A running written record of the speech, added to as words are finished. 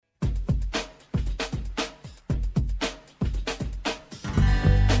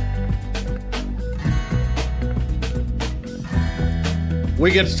We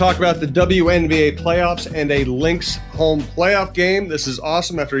get to talk about the WNBA playoffs and a Lynx home playoff game. This is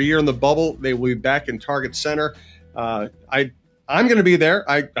awesome. After a year in the bubble, they will be back in Target Center. I'm going to be there.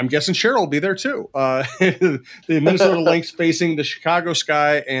 I'm guessing Cheryl will be there too. The Minnesota Lynx facing the Chicago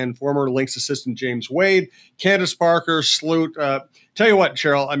Sky and former Lynx assistant James Wade, Candace Parker, Sloot. Tell you what,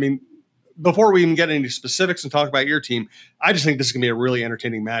 Cheryl, I mean, before we even get into specifics and talk about your team, I just think this is going to be a really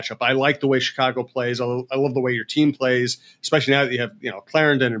entertaining matchup. I like the way Chicago plays. I love the way your team plays, especially now that you have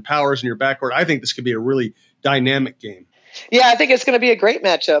Clarendon and Powers in your backcourt. I think this could be a really dynamic game. Yeah, I think it's going to be a great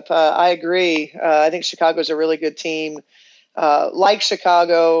matchup. I agree. I think Chicago's a really good team. Like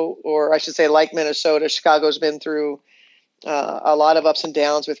Chicago, or I should say like Minnesota, Chicago's been through a lot of ups and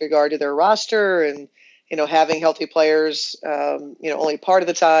downs with regard to their roster and, having healthy players, only part of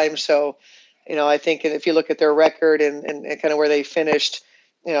the time. So, I think if you look at their record and kind of where they finished,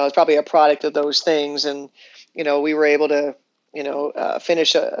 it's probably a product of those things. And, we were able to,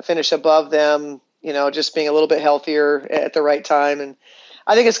 finish above them, just being a little bit healthier at the right time. And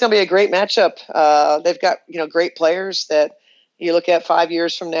I think it's going to be a great matchup. They've got, great players that you look at 5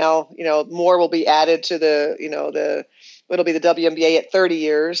 years from now, more will be added to it'll be the WNBA at 30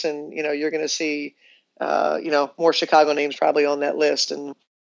 years. And, you're going to see, more Chicago names probably on that list. And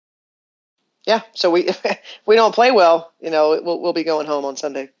yeah, so we don't play well, we'll be going home on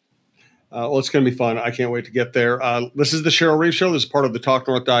Sunday. Well, it's going to be fun. I can't wait to get there. This is the Cheryl Reeve Show. This is part of the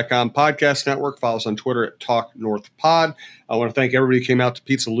TalkNorth.com podcast network. Follow us on Twitter at TalkNorthPod. I want to thank everybody who came out to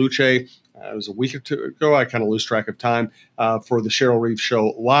Pizza Luce. It was a week or two ago. I kind of lose track of time for the Cheryl Reeve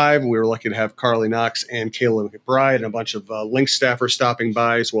Show live. We were lucky to have Carly Knox and Kayla McBride and a bunch of Lynx staffers stopping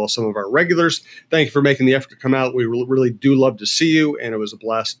by, as well as some of our regulars. Thank you for making the effort to come out. We really do love to see you, and it was a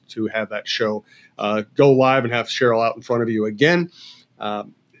blast to have that show go live and have Cheryl out in front of you again.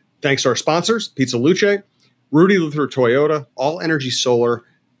 Thanks to our sponsors, Pizza Luce, Rudy Luther Toyota, All Energy Solar,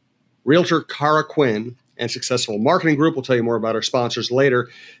 Realtor Cara Quinn, and Successful Marketing Group. We'll tell you more about our sponsors later.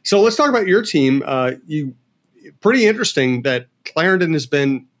 So let's talk about your team. Pretty interesting that Clarendon has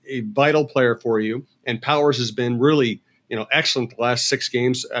been a vital player for you, and Powers has been really excellent the last 6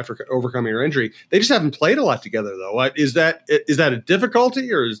 games after overcoming your injury. They just haven't played a lot together, though. Is that a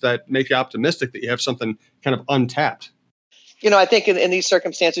difficulty, or does that make you optimistic that you have something kind of untapped? I think in these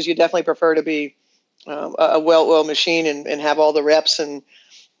circumstances, you definitely prefer to be a well-oiled machine and have all the reps, and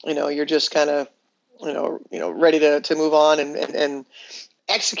you're just kind of ready to move on and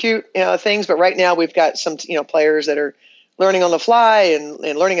execute things. But right now, we've got some players that are learning on the fly and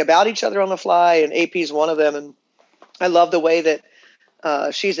learning about each other on the fly, and AP is one of them. And I love the way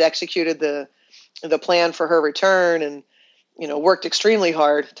that she's executed the plan for her return, and worked extremely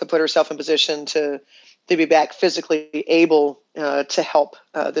hard to put herself in position to be back physically able to help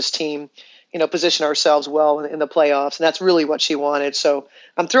this team, position ourselves well in the playoffs. And that's really what she wanted. So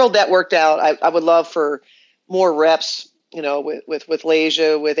I'm thrilled that worked out. I would love for more reps, with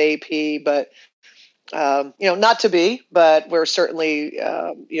Lesia, with AP, but, not to be, but we're certainly,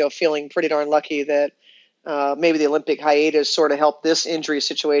 feeling pretty darn lucky that maybe the Olympic hiatus sort of helped this injury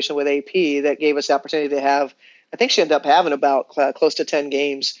situation with AP that gave us the opportunity to have, I think she ended up having about close to 10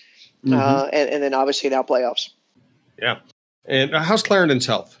 games. And then obviously now playoffs. Yeah. And how's Clarendon's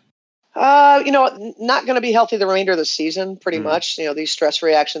health? Not going to be healthy the remainder of the season, pretty much. These stress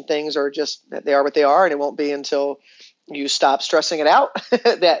reaction things are just, they are what they are. And it won't be until you stop stressing it out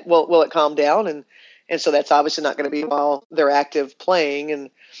that will it calm down. And so that's obviously not going to be while they're active playing.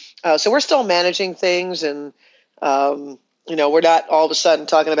 And so we're still managing things. And, we're not all of a sudden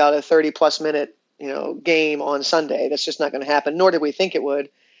talking about a 30-plus minute, game on Sunday. That's just not going to happen, nor did we think it would.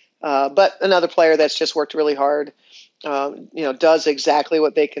 But another player that's just worked really hard, does exactly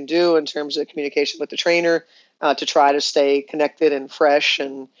what they can do in terms of communication with the trainer to try to stay connected and fresh.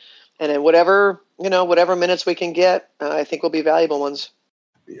 And then whatever minutes we can get, I think will be valuable ones.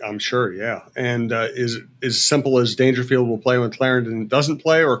 I'm sure, yeah. And is it as simple as Dangerfield will play when Clarendon doesn't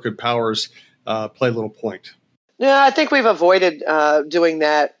play, or could Powers play a little point? Yeah, I think we've avoided doing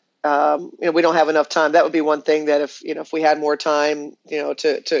that. We don't have enough time. That would be one thing that if we had more time,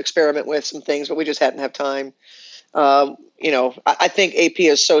 to experiment with some things, but we just hadn't have time. I think AP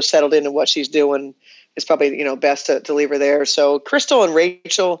is so settled into what she's doing. It's probably, best to leave her there. So Crystal and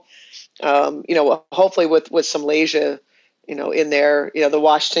Rachel, hopefully with some Lesia, in there, the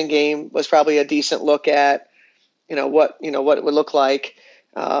Washington game was probably a decent look at, what it would look like.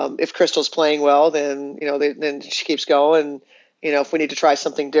 If Crystal's playing well, then, then she keeps going. If we need to try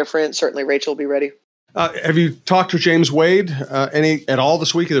something different, certainly Rachel will be ready. Have you talked to James Wade any at all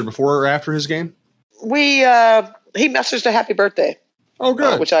this week, either before or after his game? He messaged a happy birthday. Oh,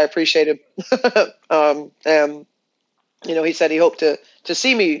 good. Which I appreciated. he said he hoped to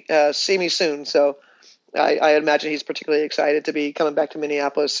see me soon. So I imagine he's particularly excited to be coming back to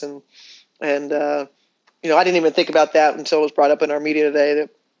Minneapolis, and I didn't even think about that until it was brought up in our media today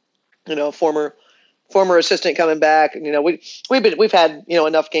that former assistant coming back. And we've had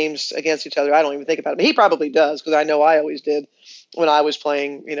enough games against each other. I don't even think about it. But he probably does, because I know I always did when I was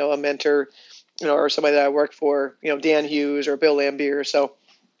playing. A mentor, or somebody that I worked for. Dan Hughes or Bill Lambier. So,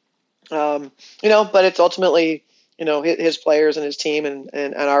 but it's ultimately his players and his team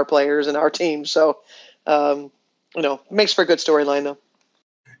and our players and our team. So, makes for a good storyline though.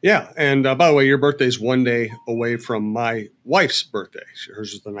 Yeah, and by the way, your birthday's one day away from my wife's birthday.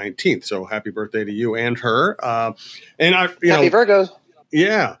 Hers is the 19th, so happy birthday to you and her. And I, Happy Virgos.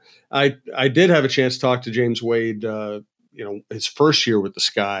 Yeah, I did have a chance to talk to James Wade. His first year with the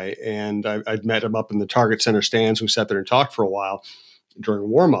Sky, and I'd met him up in the Target Center stands. We sat there and talked for a while during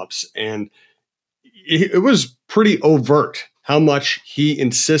warmups, and it was pretty overt how much he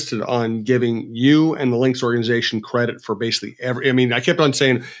insisted on giving you and the Lynx organization credit for basically every. I mean, I kept on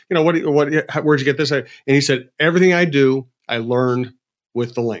saying, where'd you get this? And he said, everything I do, I learned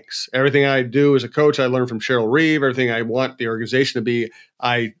with the Lynx. Everything I do as a coach, I learned from Cheryl Reeve. Everything I want the organization to be,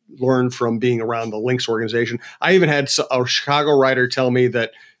 I learned from being around the Lynx organization. I even had a Chicago writer tell me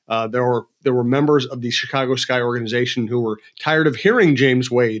that there were members of the Chicago Sky organization who were tired of hearing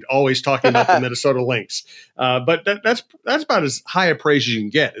James Wade always talking about the Minnesota Lynx. But that's about as high a praise as you can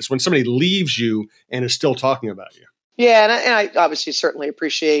get, is when somebody leaves you and is still talking about you. Yeah, and I obviously certainly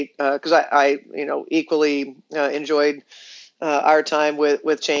appreciate, because I equally enjoyed our time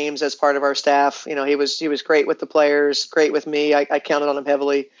with James as part of our staff. He was great with the players, great with me. I counted on him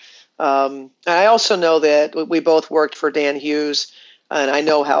heavily. And I also know that we both worked for Dan Hughes, and I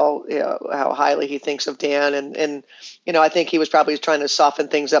know how highly he thinks of Dan. And I think he was probably trying to soften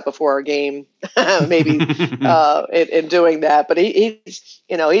things up before our game, maybe in doing that. But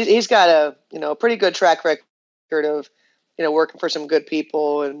he's got a pretty good track record of working for some good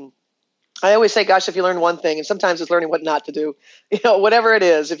people. And I always say, gosh, if you learn one thing, and sometimes it's learning what not to do, whatever it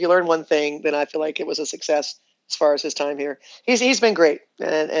is, if you learn one thing, then I feel like it was a success as far as his time here. He's been great.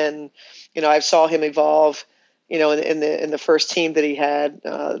 And I saw him evolve, in the first team that he had,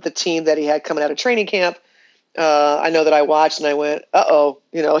 the team that he had coming out of training camp. I know that I watched and I went,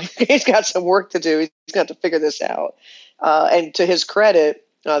 he's got some work to do. He's going to have to figure this out. And to his credit,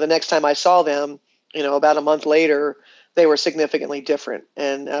 the next time I saw them, about a month later, they were significantly different.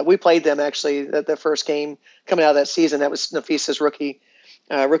 And we played them actually the first game coming out of that season. That was Nafisa's rookie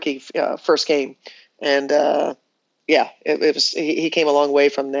first game. And it was, he came a long way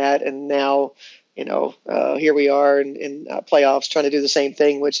from that. And now, here we are in playoffs trying to do the same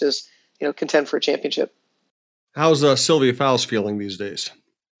thing, which is, contend for a championship. How's Sylvia Fowles feeling these days?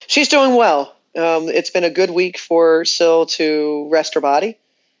 She's doing well. It's been a good week for Syl to rest her body.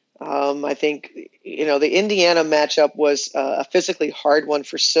 I think, the Indiana matchup was a physically hard one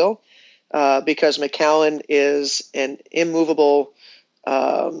for Syl because McCowan is an immovable,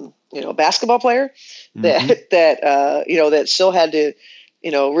 basketball player that Syl had to,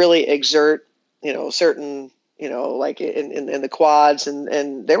 really exert, certain, like in the quads,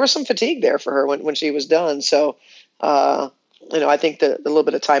 and there was some fatigue there for her when she was done. So, I think the little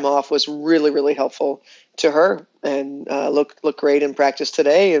bit of time off was really, really helpful to her, and look great in practice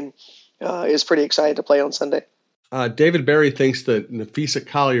today, and is pretty excited to play on Sunday. David Berry thinks that Napheesa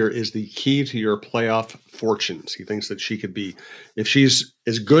Collier is the key to your playoff fortunes. He thinks that she could be, if she's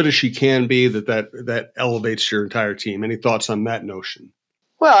as good as she can be, that elevates your entire team. Any thoughts on that notion?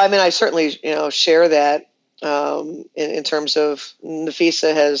 Well, I mean, I certainly share that in terms of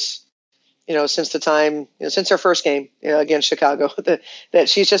Napheesa has, since the time, since her first game against Chicago, that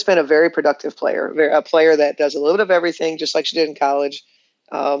she's just been a very productive player, a player that does a little bit of everything, just like she did in college,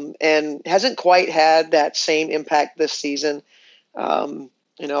 and hasn't quite had that same impact this season. When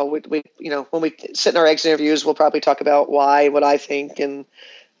we sit in our exit interviews, we'll probably talk about why, what I think, and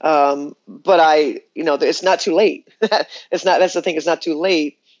but it's not too late. That's the thing. It's not too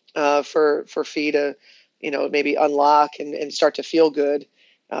late for Fee to, maybe unlock and start to feel good.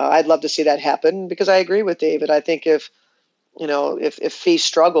 I'd love to see that happen, because I agree with David. I think if Fee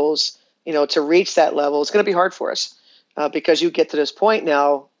struggles, to reach that level, it's going to be hard for us because you get to this point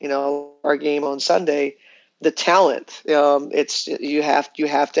now, our game on Sunday, the talent, you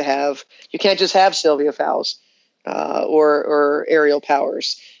can't just have Sylvia Fowles or Aerial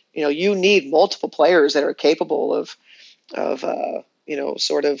Powers. You need multiple players that are capable of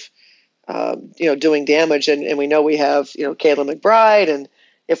doing damage. And we know we have, Kayla McBride, and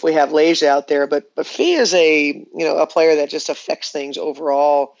if we have Leja out there, but Fee is a player that just affects things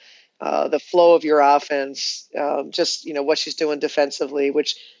overall the flow of your offense, just, what she's doing defensively,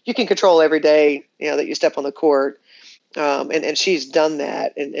 which you can control every day, that you step on the court. And she's done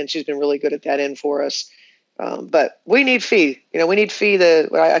that, and she's been really good at that end for us. But we need Fee. We need Fee,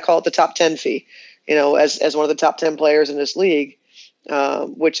 I call it the top 10 Fee, as one of the top 10 players in this league,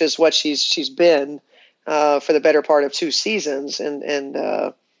 which is what she's been for the better part of 2 seasons. And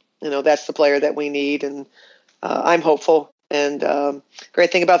that's the player that we need. And I'm hopeful. And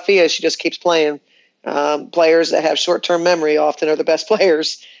great thing about Fee is she just keeps playing. Players that have short-term memory often are the best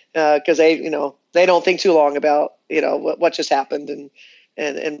players because they don't think too long about what just happened.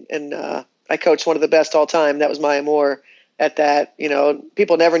 And I coached one of the best all time. That was Maya Moore. At that,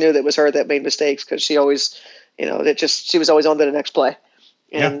 people never knew that it was her that made mistakes because she always, she was always on to the next play.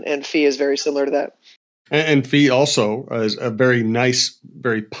 And Fee is very similar to that. And Fee also is a very nice,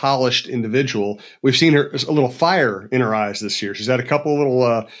 very polished individual. We've seen her a little fire in her eyes this year. She's had a couple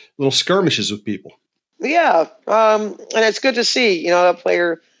little skirmishes with people. Yeah, and it's good to see a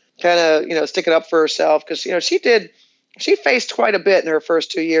player kind of sticking up for herself because she faced quite a bit in her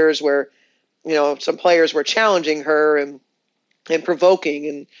first 2 years where some players were challenging her and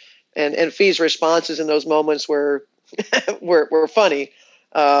provoking and Fee's responses in those moments were funny.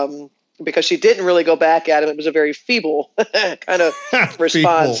 Because she didn't really go back at him. It was a very feeble kind of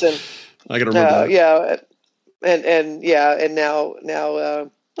response. Feeble. And I can remember that. Yeah. And now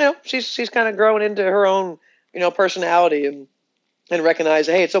she's kind of growing into her own, personality and recognize,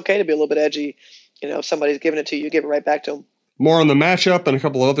 hey, it's okay to be a little bit edgy. If somebody's giving it to you, give it right back to them. More on the matchup and a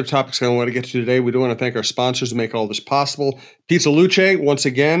couple of other topics I want to get to today. We do want to thank our sponsors to make all this possible. Pizza Luce, once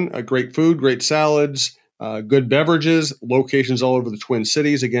again, great food, great salads, good beverages, locations all over the Twin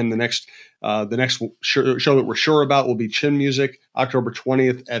Cities. Again, the next show that we're sure about will be Chin Music, October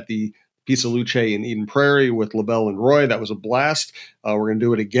 20th at the Pizza Luce in Eden Prairie with LaBelle and Roy. That was a blast. We're going to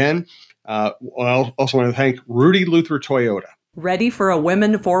do it again. I also want to thank Rudy Luther Toyota. Ready for a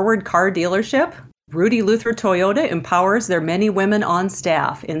women-forward car dealership? Rudy Luther Toyota empowers their many women on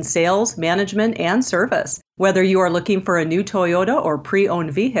staff in sales, management, and service. Whether you are looking for a new Toyota or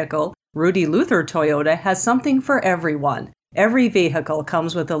pre-owned vehicle, Rudy Luther Toyota has something for everyone. Every vehicle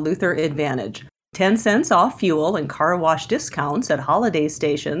comes with a Luther Advantage. 10 cents off fuel and car wash discounts at holiday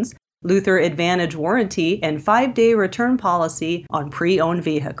stations, Luther Advantage warranty, and 5-day return policy on pre-owned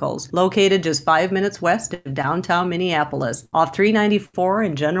vehicles. Located just 5 minutes west of downtown Minneapolis, off 394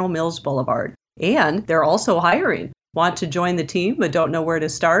 and General Mills Boulevard. And they're also hiring. Want to join the team but don't know where to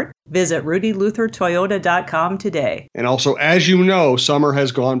start? Visit rudyluthertoyota.com today. And also, as you know, summer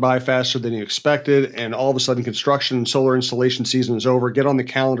has gone by faster than you expected, and all of a sudden construction and solar installation season is over. Get on the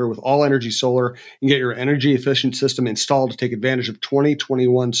calendar with All Energy Solar and get your energy efficient system installed to take advantage of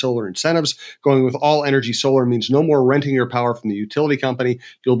 2021 solar incentives. Going with All Energy Solar means no more renting your power from the utility company.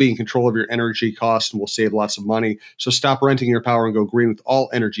 You'll be in control of your energy costs and will save lots of money. So stop renting your power and go green with All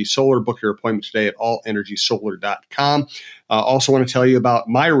Energy Solar. Book your appointment today at allenergysolar.com. Also want to tell you about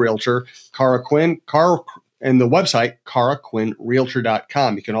my realtor, Cara Quinn, and the website,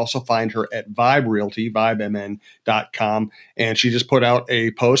 caraquinnrealtor.com. You can also find her at Vibe Realty, vibemn.com. And she just put out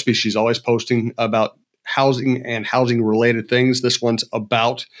a post because she's always posting about housing and housing-related things. This one's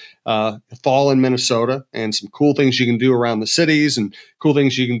about fall in Minnesota and some cool things you can do around the cities and cool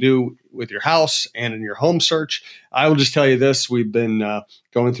things you can do with your house and in your home search. I will just tell you this. We've been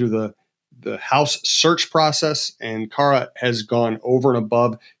going through the house search process, and Cara has gone over and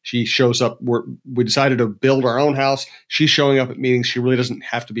above. She shows up. We decided to build our own house. She's showing up at meetings she really doesn't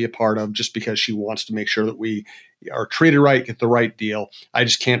have to be a part of just because she wants to make sure that we are treated right, get the right deal. I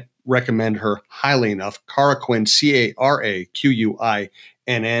just can't recommend her highly enough. Cara Quinn, CaraQuinn.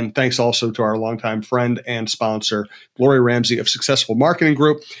 Thanks also to our longtime friend and sponsor, Gloria Ramsey of Successful Marketing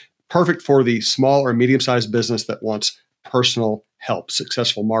Group. Perfect for the small or medium-sized business that wants personal help.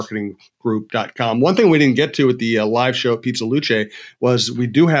 SuccessfulMarketingGroup.com. One thing we didn't get to at the live show at Pizza Luce was we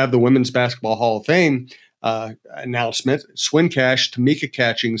do have the Women's Basketball Hall of Fame announcement. Swin Cash, Tamika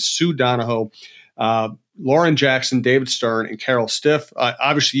Catchings, Sue Donahoe, Lauren Jackson, David Stern, and Carol Stiff.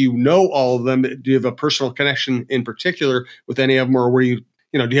 Obviously, you know all of them. Do you have a personal connection in particular with any of them, or do you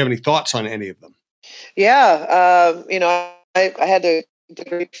have any thoughts on any of them? Yeah, I had the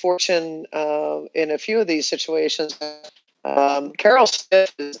great fortune in a few of these situations. Carol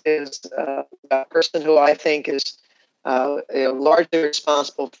Stiff is a person who I think is largely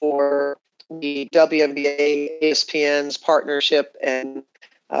responsible for the WNBA, ESPN's partnership and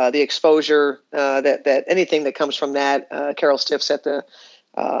the exposure that anything that comes from that. Carol Stiff's at the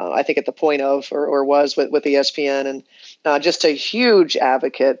I think at the point of or was with ESPN, and just a huge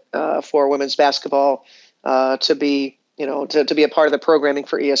advocate for women's basketball to be to be a part of the programming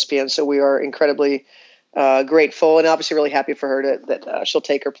for ESPN. So we are incredibly grateful, and obviously really happy for her that she'll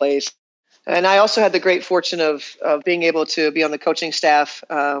take her place. And I also had the great fortune of being able to be on the coaching staff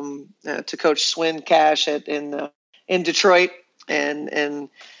to coach Swin Cash in Detroit, and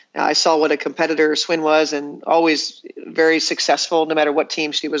I saw what a competitor Swin was, and always very successful no matter what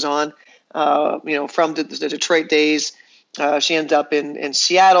team she was on. From the Detroit days, she ended up in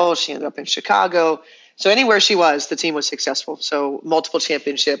Seattle. She ended up in Chicago. So anywhere she was, the team was successful. So multiple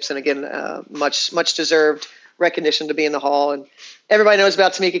championships, and again, much deserved recognition to be in the Hall. And everybody knows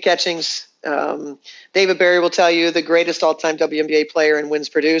about Tamika Catchings. David Berry will tell you the greatest all-time WNBA player in wins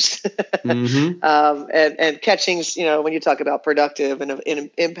produced. Mm-hmm. And Catchings, when you talk about productive and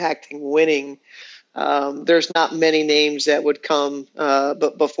impacting winning, there's not many names that would come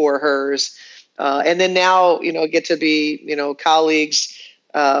before hers. And then now, get to be, colleagues,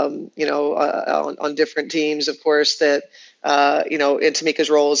 on different teams, of course, that, in Tamika's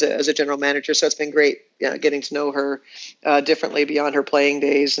role as a general manager. So it's been great getting to know her differently beyond her playing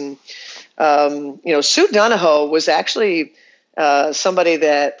days. And, Sue Donahoe was actually somebody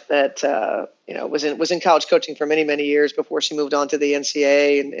that was in college coaching for many, many years before she moved on to the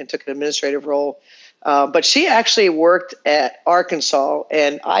NCAA and took an administrative role. But she actually worked at Arkansas,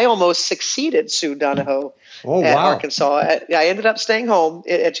 and I almost succeeded Sue Donahoe at Arkansas. I ended up staying home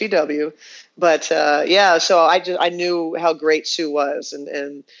at GW, but so I knew how great Sue was,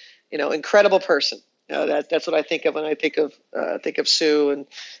 and incredible person. That's what I think of when I think of Sue, and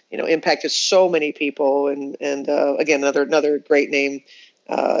impacted so many people, and again another great name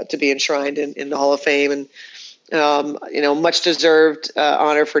to be enshrined in the Hall of Fame, and much deserved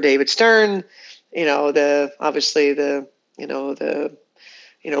honor for David Stern. Maybe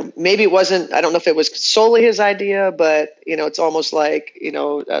it wasn't, I don't know if it was solely his idea, but, it's almost like,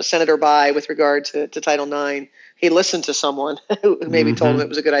 Senator Bai with regard to Title IX. He listened to someone who maybe told him it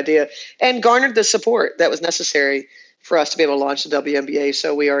was a good idea and garnered the support that was necessary for us to be able to launch the WNBA.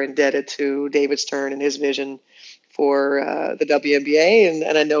 So we are indebted to David Stern and his vision for the WNBA.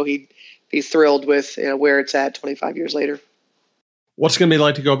 And I know he'd be thrilled with where it's at 25 years later. What's going to be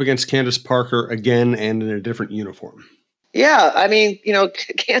like to go up against Candace Parker again and in a different uniform? Yeah, I mean,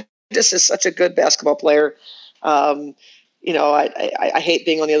 Candace is such a good basketball player. I hate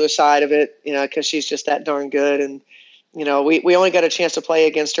being on the other side of it, because she's just that darn good. And, we only got a chance to play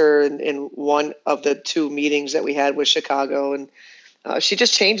against her in one of the two meetings that we had with Chicago. And she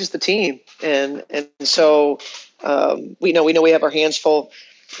just changes the team. And so we know we have our hands full.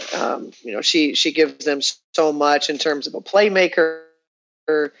 She gives them so much in terms of a playmaker,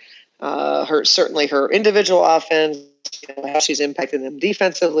 certainly her individual offense, how she's impacting them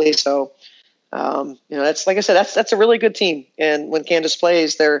defensively. So, that's, like I said, that's a really good team. And when Candace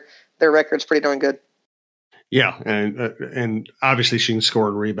plays, their record's pretty darn good. Yeah. And obviously she can score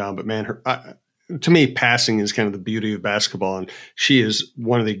and rebound, but man, to me, passing is kind of the beauty of basketball. And she is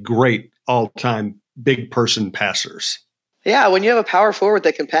one of the great all-time big person passers. Yeah. When you have a power forward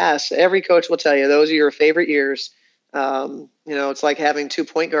that can pass, every coach will tell you those are your favorite years. It's like having 2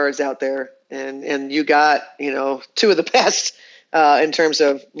 point guards out there, and you got, two of the best in terms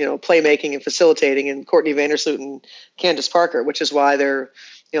of, playmaking and facilitating, and Courtney Vandersloot and Candace Parker, which is why their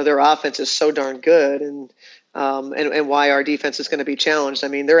offense is so darn good, and why our defense is going to be challenged. I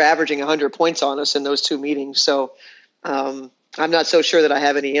mean, they're averaging 100 points on us in those two meetings. So I'm not so sure that I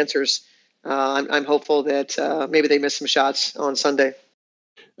have any answers. I'm hopeful that maybe they miss some shots on Sunday.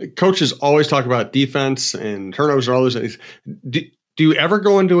 Coaches always talk about defense and turnovers and all those things. Do you ever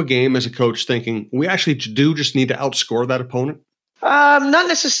go into a game as a coach thinking we actually do just need to outscore that opponent? Not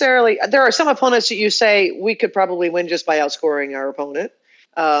necessarily. There are some opponents that you say we could probably win just by outscoring our opponent.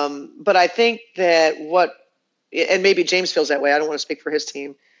 But I think that and maybe James feels that way. I don't want to speak for his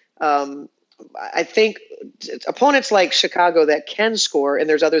team. I think opponents like Chicago that can score, and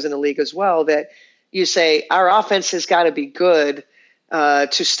there's others in the league as well, that you say our offense has got to be good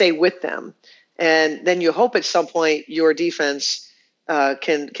to stay with them. And then you hope at some point your defense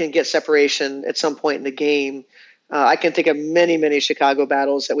can get separation at some point in the game. I can think of many, many Chicago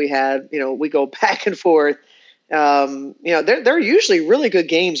battles that we had. We go back and forth. They're usually really good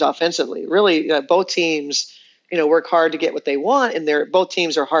games offensively. Really, both teams, work hard to get what they want, and both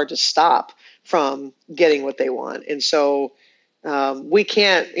teams are hard to stop from getting what they want. And so we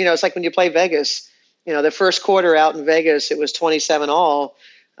can't. It's like when you play Vegas. The first quarter out in Vegas, it was 27-all.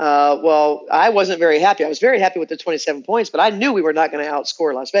 Well, I wasn't very happy. I was very happy with the 27 points, but I knew we were not going to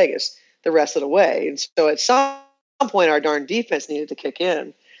outscore Las Vegas the rest of the way. And so at some point, our darn defense needed to kick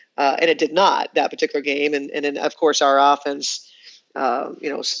in, and it did not that particular game. And then, of course, our offense,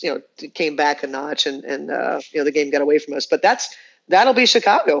 came back a notch and the game got away from us. But that'll be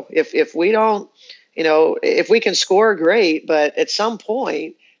Chicago. If we don't, if we can score, great. But at some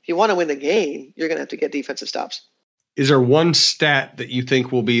point, if you want to win the game, you're going to have to get defensive stops. Is there one stat that you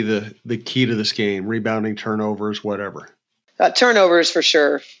think will be the key to this game? Rebounding, turnovers, whatever. Turnovers for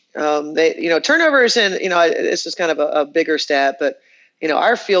sure. Turnovers, and this is kind of a bigger stat, but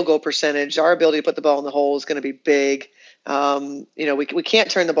our field goal percentage, our ability to put the ball in the hole is going to be big. We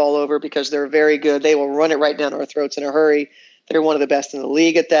can't turn the ball over because they're very good. They will run it right down our throats in a hurry. They're one of the best in the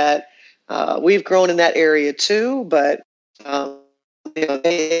league at that. We've grown in that area too, but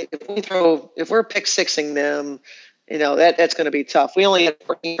if we're pick sixing them, that's going to be tough. We only had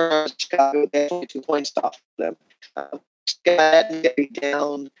 14 runs in Chicago. They had 22 points off them. Get beat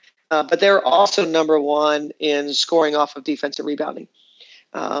down, but they're also number one in scoring off of defensive rebounding.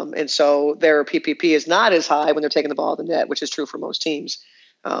 And so their PPP is not as high when they're taking the ball to the net, which is true for most teams.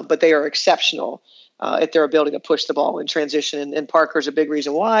 But they are exceptional at their ability to push the ball in transition. And Parker's a big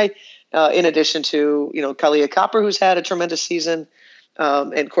reason why, in addition to, Kalia Copper, who's had a tremendous season,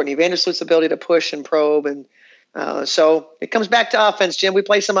 and Courtney Vandersloot's ability to push and probe. And so it comes back to offense, Jim. We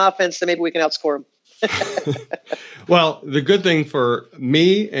play some offense, then maybe we can outscore them. Well, the good thing for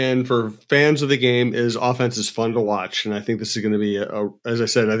me and for fans of the game is offense is fun to watch. And I think this is going to be, as I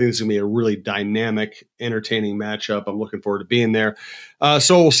said, I think this is going to be a really dynamic, entertaining matchup. I'm looking forward to being there.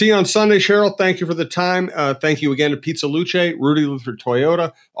 So we'll see you on Sunday, Cheryl. Thank you for the time. Thank you again to Pizza Luce, Rudy Luther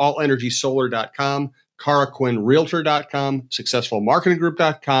Toyota, allenergysolar.com, CaraQuinRealtor.com,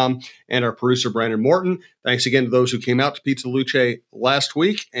 SuccessfulMarketingGroup.com, and our producer, Brandon Morton. Thanks again to those who came out to Pizza Luce last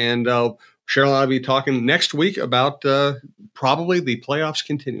week. And Cheryl and I will be talking next week about probably the playoffs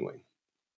continuing.